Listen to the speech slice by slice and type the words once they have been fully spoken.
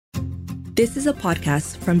This is a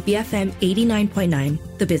podcast from BFM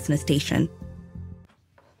 89.9, the business station.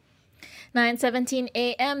 9:17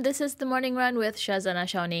 a.m. This is the Morning Run with Shazana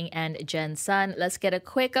Shauning and Jen Sun. Let's get a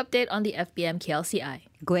quick update on the FBM KLCI.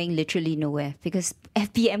 Going literally nowhere because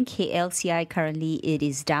FBM KLCI currently it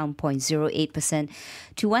is down 0.08%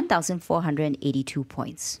 to 1,482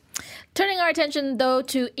 points. Turning our attention, though,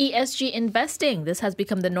 to ESG investing. This has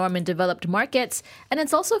become the norm in developed markets, and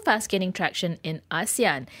it's also fast gaining traction in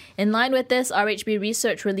ASEAN. In line with this, RHB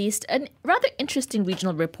Research released a rather interesting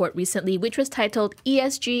regional report recently, which was titled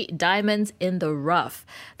ESG Diamonds in the Rough.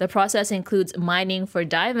 The process includes mining for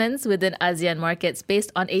diamonds within ASEAN markets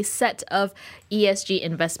based on a set of ESG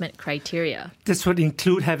investment criteria. This would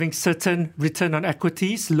include having certain return on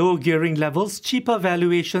equities, low gearing levels, cheaper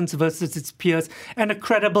valuations versus its peers, and a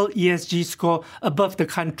credible ESG score above the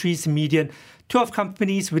country's median. 12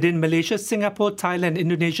 companies within Malaysia, Singapore, Thailand,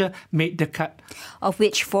 Indonesia made the cut. Of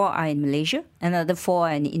which 4 are in Malaysia, another 4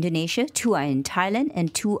 are in Indonesia, 2 are in Thailand,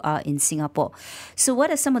 and 2 are in Singapore. So what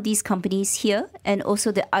are some of these companies here and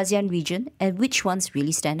also the ASEAN region, and which ones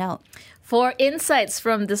really stand out? For insights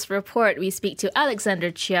from this report, we speak to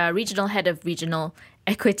Alexander Chia, Regional Head of Regional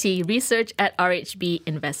Equity Research at RHB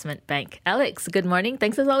Investment Bank. Alex, good morning.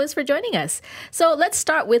 Thanks as always for joining us. So let's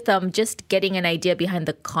start with just getting an idea behind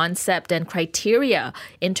the concept and criteria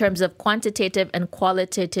in terms of quantitative and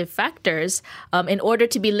qualitative factors in order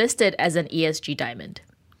to be listed as an ESG diamond.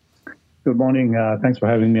 Good morning. Thanks for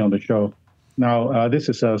having me on the show. Now, this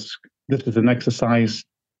is an exercise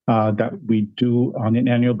that we do on an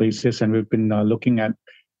annual basis, and we've been looking at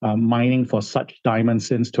mining for such diamonds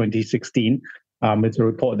since 2016. It's a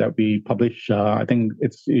report that we publish, I think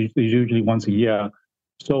it's usually once a year.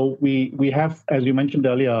 So we have, as you mentioned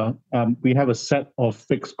earlier, we have a set of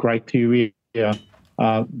fixed criteria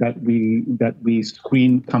that we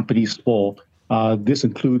screen companies for. This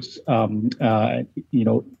includes,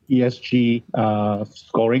 ESG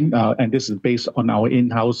scoring, and this is based on our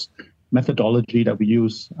in-house methodology that we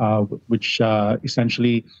use, which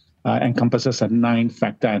essentially encompasses a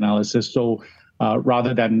 9-factor analysis. So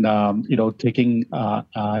rather than taking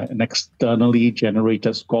an externally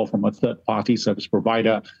generated score from a third-party service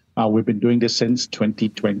provider, we've been doing this since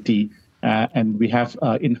 2020, and we have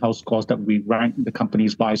in-house scores that we rank the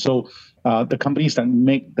companies by. So the companies that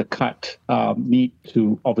make the cut need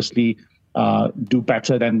to obviously do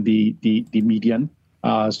better than the median.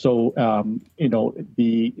 In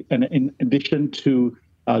addition to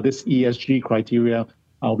this ESG criteria,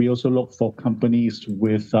 we also look for companies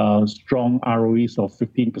with strong ROEs of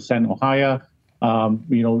 15% or higher,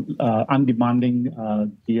 undemanding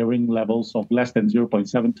gearing levels of less than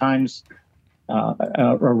 0.7 times,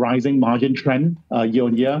 a rising margin trend year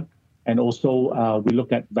on year, and also we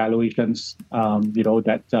look at valuations,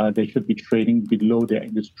 that they should be trading below their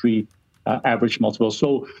industry average multiple.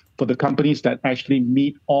 So for the companies that actually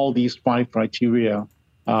meet all these 5 criteria,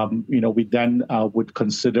 we then would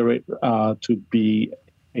consider it to be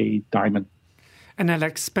a diamond. And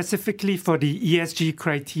Alex, specifically for the ESG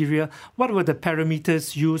criteria, what were the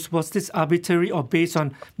parameters used? Was this arbitrary or based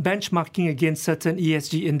on benchmarking against certain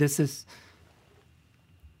ESG indices?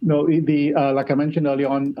 No, like I mentioned earlier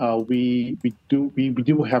on, we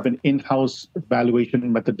do have an in-house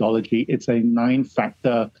valuation methodology. It's a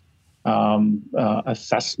 9-factor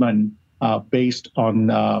assessment based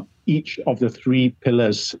on each of the 3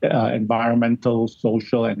 pillars: environmental,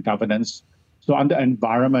 social, and governance. So under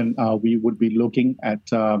environment, we would be looking at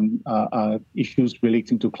issues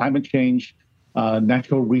relating to climate change,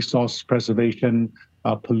 natural resource preservation,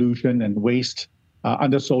 pollution and waste.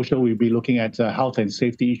 Under social, we'd be looking at health and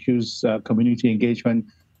safety issues, community engagement,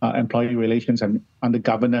 employee relations. And under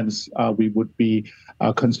governance, we would be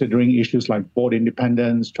considering issues like board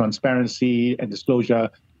independence, transparency and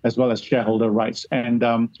disclosure, as well as shareholder rights. And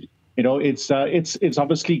it's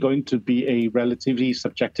obviously going to be a relatively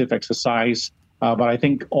subjective exercise, but I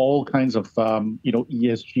think all kinds of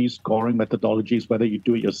ESG scoring methodologies, whether you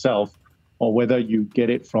do it yourself or whether you get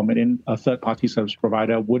it from a third-party service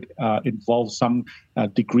provider, would involve some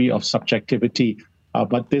degree of subjectivity.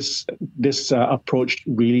 But this approach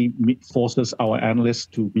really forces our analysts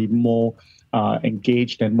to be more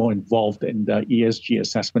engaged and more involved in the ESG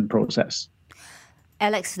assessment process.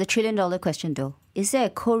 Alex, the trillion-dollar question though, is there a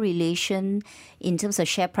correlation in terms of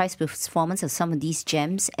share price performance of some of these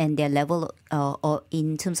gems and their level or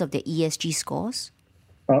in terms of their ESG scores?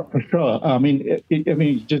 For sure. I mean,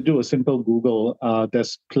 just do a simple Google.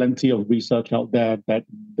 There's plenty of research out there that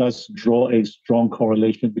does draw a strong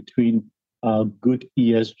correlation between good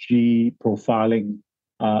ESG profiling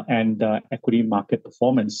and equity market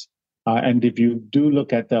performance. And if you do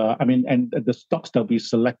look at and the stocks that we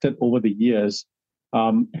selected over the years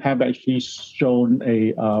have actually shown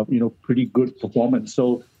a pretty good performance.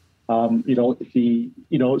 So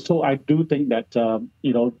so I do think that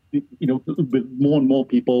with more and more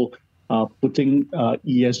people putting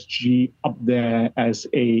ESG up there as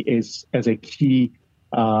a key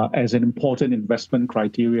as an important investment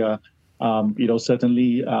criteria,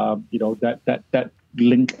 certainly that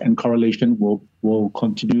link and correlation will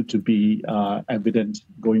continue to be evident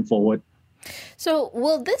going forward. So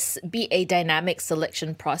will this be a dynamic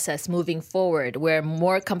selection process moving forward where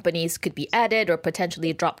more companies could be added or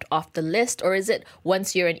potentially dropped off the list? Or is it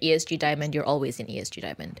once you're an ESG diamond, you're always an ESG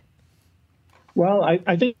diamond? Well,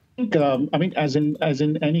 I think, as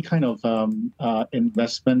in any kind of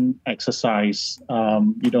investment exercise, a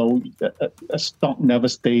stock never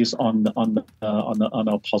stays on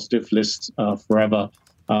a positive list forever.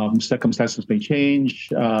 Circumstances may change.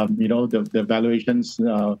 The valuations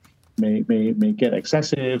may get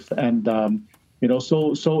excessive, and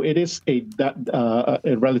so it is a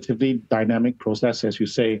relatively dynamic process, as you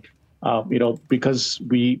say. Because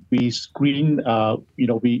we screen,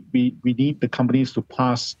 we need the companies to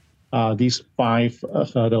pass these 5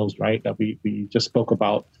 hurdles, right, that we just spoke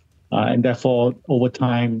about, and therefore over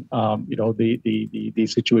time, the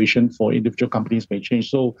situation for individual companies may change.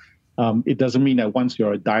 So it doesn't mean that once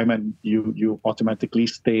you're a diamond, you automatically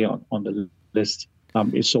stay on the list.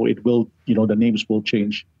 So it will, the names will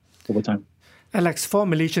change over time. Alex, 4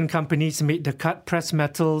 Malaysian companies made the cut: Press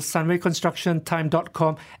Metals, Sunway Construction,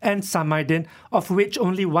 Time.com and Samaidin, of which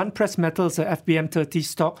only one Press Metals, a FBM30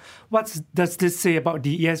 stock. What does this say about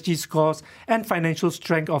the ESG scores and financial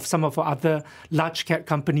strength of some of our other large cap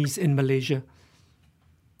companies in Malaysia?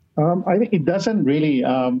 I think it doesn't really.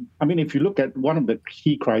 If you look at one of the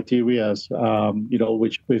key criteria,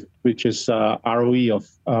 which is ROE of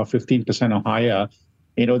 15% or higher,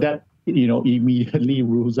 that immediately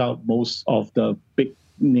rules out most of the big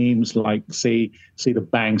names like say the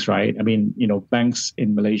banks, right? Banks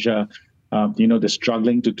in Malaysia, they're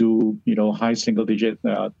struggling to do high single digit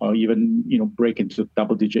or even break into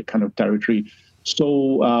double digit kind of territory.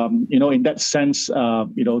 So in that sense,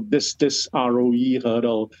 this ROE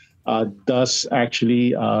hurdle does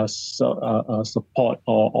actually support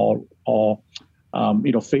or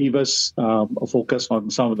favors a focus on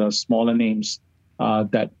some of the smaller names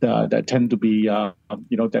that tend to be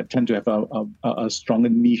that tend to have a stronger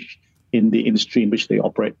niche in the industry in which they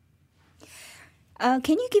operate.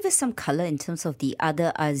 Can you give us some color in terms of the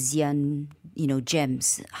other ASEAN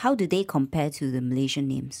gems? How do they compare to the Malaysian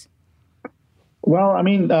names? Well,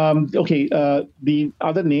 the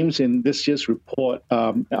other names in this year's report,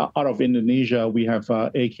 out of Indonesia, we have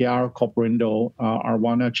AKR, Coperindo,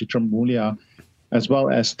 Arwana, Citra Mulia, as well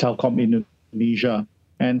as Telkom Indonesia.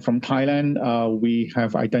 And from Thailand, we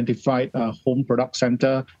have identified Home Product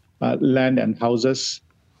Center, Land and Houses,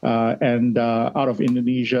 and out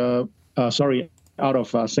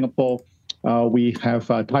of Singapore, we have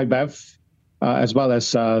Thai Bev, as well as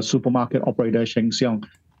supermarket operator Sheng Siong.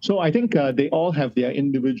 So I think they all have their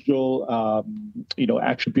individual,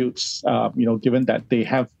 attributes, given that they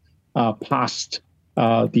have passed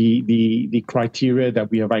the criteria that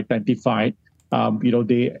we have identified.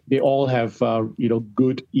 They all have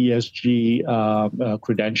good ESG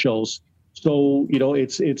credentials. So they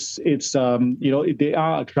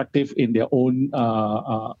are attractive in their own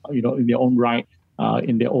in their own right,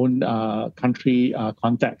 in their own country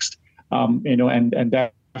context. And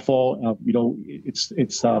therefore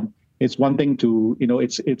it's one thing to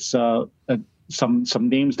it's some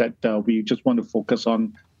names that we just want to focus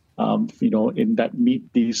on in that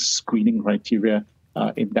meet these screening criteria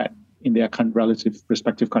in their relative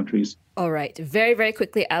respective countries. All right. Very, very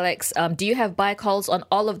quickly, Alex, do you have buy calls on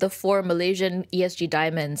all of the 4 Malaysian ESG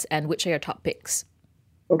diamonds, and which are your top picks?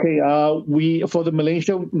 Okay. For the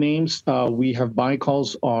Malaysia names, we have buy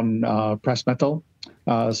calls on Press Metal,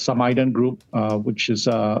 Samaidin Group, which is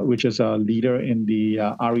a leader in the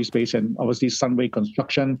RE space, and obviously Sunway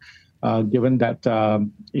Construction, given that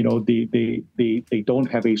they don't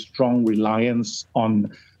have a strong reliance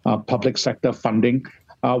on public sector funding.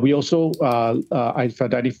 We also, I've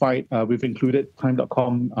identified, we've included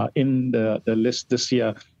Time.com in the list this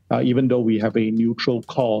year, even though we have a neutral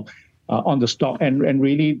call on the stock. And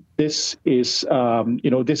really, this is a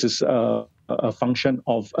function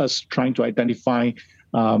of us trying to identify,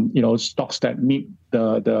 stocks that meet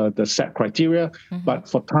the set criteria. Mm-hmm. But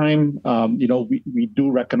for Time, we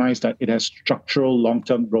do recognize that it has structural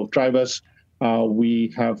long-term growth drivers.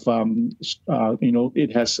 We have,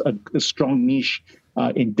 it has a strong niche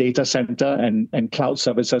in data center and cloud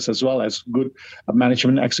services, as well as good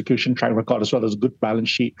management execution track record, as well as good balance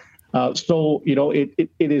sheet. So, it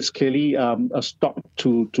is clearly a stock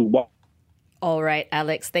to watch. All right,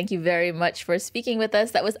 Alex, thank you very much for speaking with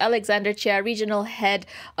us. That was Alexander Chia, Regional Head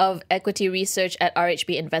of Equity Research at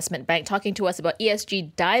RHB Investment Bank, talking to us about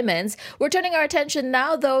ESG diamonds. We're turning our attention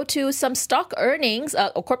now, though, to some stock earnings,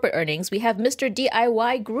 or corporate earnings. We have Mr.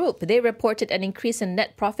 DIY Group. They reported an increase in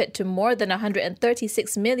net profit to more than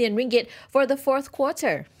 136 million ringgit for the fourth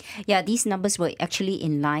quarter. Yeah, these numbers were actually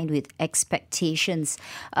in line with expectations.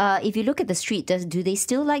 If you look at the street, do they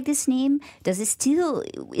still like this name? Is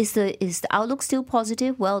the outlook still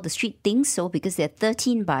positive? Well, the street thinks so because there are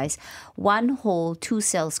 13 buys, 1 hold, 2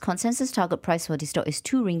 sells. Consensus target price for this stock is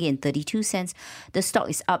 2 ringgit and 32 cents. The stock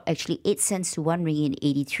is up actually 8 cents to 1 ringgit and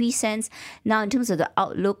 83 cents. Now, in terms of the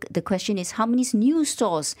outlook, the question is how many new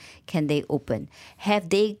stores can they open? Have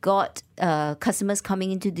they got customers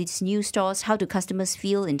coming into these new stores? How do customers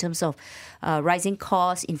feel in terms of rising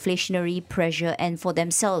costs, inflationary pressure, and for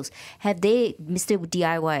themselves? Have they, Mr.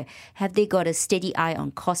 DIY, have they got a steady eye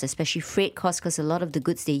on costs, especially freight costs, because a lot of the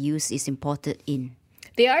goods they use is imported in?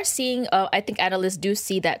 They are seeing, I think analysts do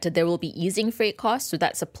see that there will be easing freight costs, so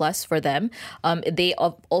that's a plus for them. They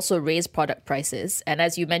also raise product prices. And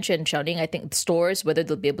as you mentioned, Xiaoning, I think stores, whether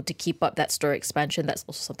they'll be able to keep up that store expansion, that's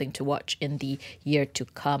also something to watch in the year to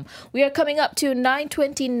come. We are coming up to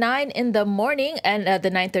 9:29 in the morning and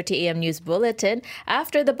the 9:30 a.m. news bulletin.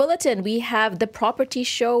 After the bulletin, we have the Property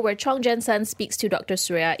Show, where Chong Jensan speaks to Dr.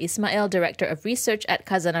 Surya Ismail, Director of Research at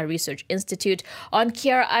Khazanah Research Institute, on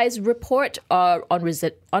KRI's report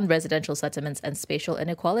on residential settlements and spatial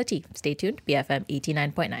inequality. Stay tuned, BFM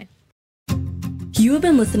 89.9. You have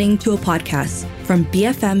been listening to a podcast from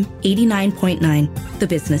BFM 89.9, the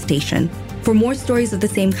business station. For more stories of the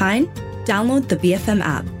same kind, download the BFM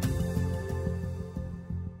app.